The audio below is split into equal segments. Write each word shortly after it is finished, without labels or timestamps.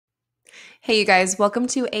Hey, you guys, welcome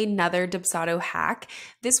to another Dubsado hack.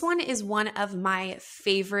 This one is one of my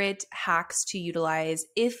favorite hacks to utilize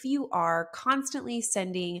if you are constantly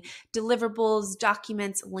sending deliverables,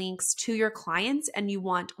 documents, links to your clients, and you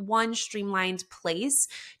want one streamlined place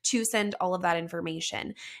to send all of that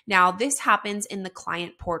information. Now, this happens in the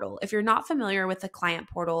client portal. If you're not familiar with the client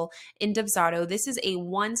portal in Dubsado, this is a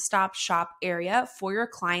one-stop shop area for your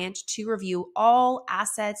client to review all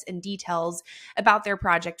assets and details about their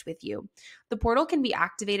project with you. The portal can be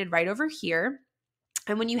activated right over here.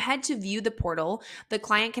 And when you head to view the portal, the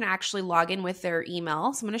client can actually log in with their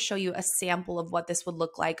email. So I'm going to show you a sample of what this would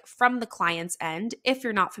look like from the client's end if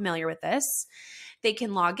you're not familiar with this. They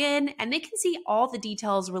can log in and they can see all the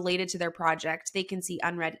details related to their project. They can see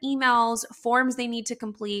unread emails, forms they need to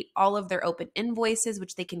complete, all of their open invoices,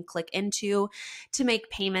 which they can click into to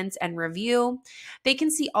make payments and review. They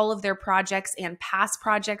can see all of their projects and past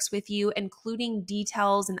projects with you, including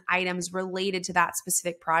details and items related to that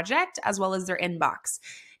specific project, as well as their inbox.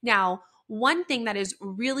 Now, one thing that is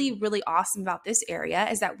really, really awesome about this area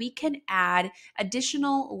is that we can add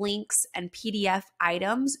additional links and PDF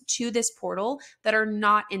items to this portal that are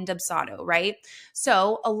not in Dubsado, right?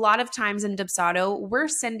 So a lot of times in Dubsado, we're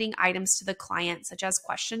sending items to the client such as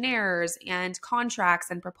questionnaires and contracts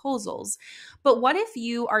and proposals. But what if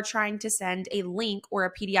you are trying to send a link or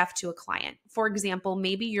a PDF to a client? For example,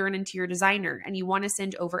 maybe you're an interior designer and you want to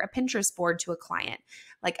send over a Pinterest board to a client,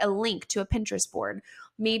 like a link to a Pinterest board.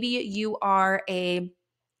 Maybe you are a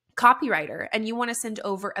copywriter and you want to send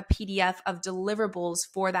over a PDF of deliverables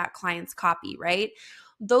for that client's copy, right?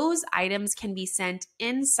 Those items can be sent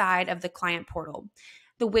inside of the client portal.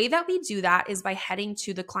 The way that we do that is by heading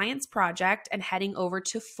to the client's project and heading over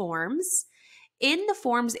to forms. In the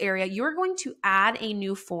forms area, you're going to add a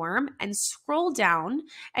new form and scroll down,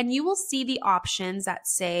 and you will see the options that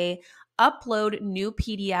say upload new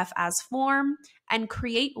PDF as form and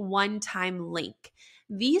create one-time link.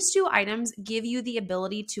 These two items give you the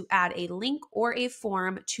ability to add a link or a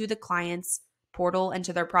form to the client's portal and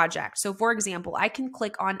to their project. So for example, I can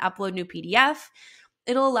click on upload new PDF.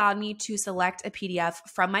 It'll allow me to select a PDF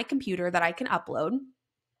from my computer that I can upload.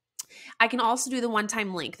 I can also do the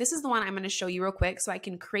one-time link. This is the one I'm going to show you real quick. So I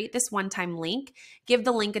can create this one-time link, give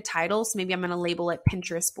the link a title. So maybe I'm going to label it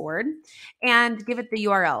Pinterest board and give it the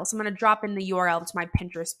URL. So I'm going to drop in the URL to my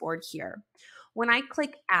Pinterest board here. When I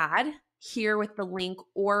click add here with the link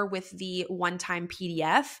or with the one-time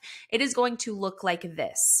PDF, it is going to look like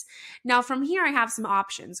this. Now from here, I have some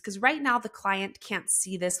options because right now the client can't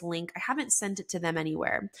see this link. I haven't sent it to them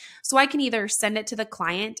anywhere. So I can either send it to the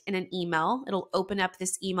client in an email. It'll open up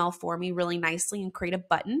this email for me really nicely and create a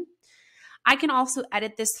button. I can also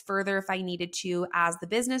edit this further if I needed to as the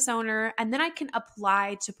business owner, and then I can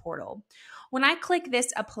apply to portal. When I click this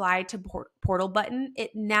apply to portal button,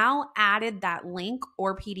 it now added that link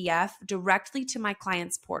or PDF directly to my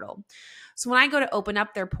client's portal. So when I go to open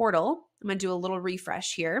up their portal, I'm going to do a little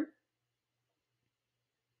refresh here.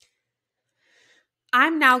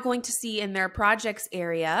 I'm now going to see in their projects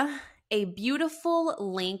area a beautiful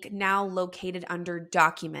link now located under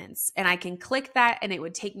documents. And I can click that and it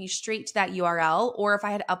would take me straight to that URL. Or if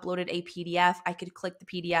I had uploaded a PDF, I could click the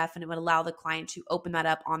PDF and it would allow the client to open that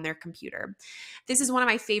up on their computer. This is one of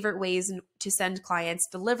my favorite ways to send clients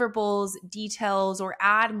deliverables, details, or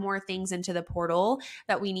add more things into the portal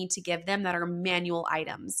that we need to give them that are manual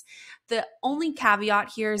items. The only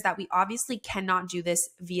caveat here is that we obviously cannot do this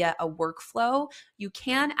via a workflow. You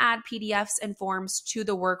can add PDFs and forms to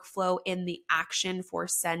the workflow in the action for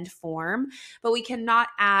send form, but we cannot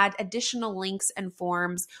add additional links and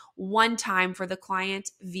forms one time for the client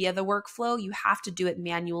via the workflow. You have to do it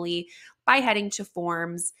manually by heading to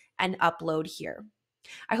forms and upload here.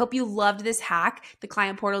 I hope you loved this hack. The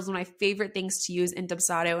client portal is one of my favorite things to use in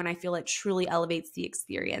Dubsado, and I feel it truly elevates the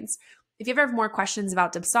experience. If you ever have more questions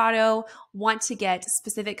about Dubsado, want to get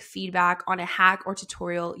specific feedback on a hack or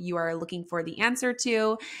tutorial you are looking for the answer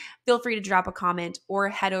to, feel free to drop a comment or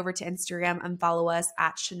head over to Instagram and follow us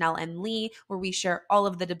at Chanel and Lee, where we share all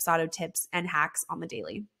of the Dubsado tips and hacks on the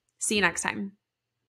daily. See you next time.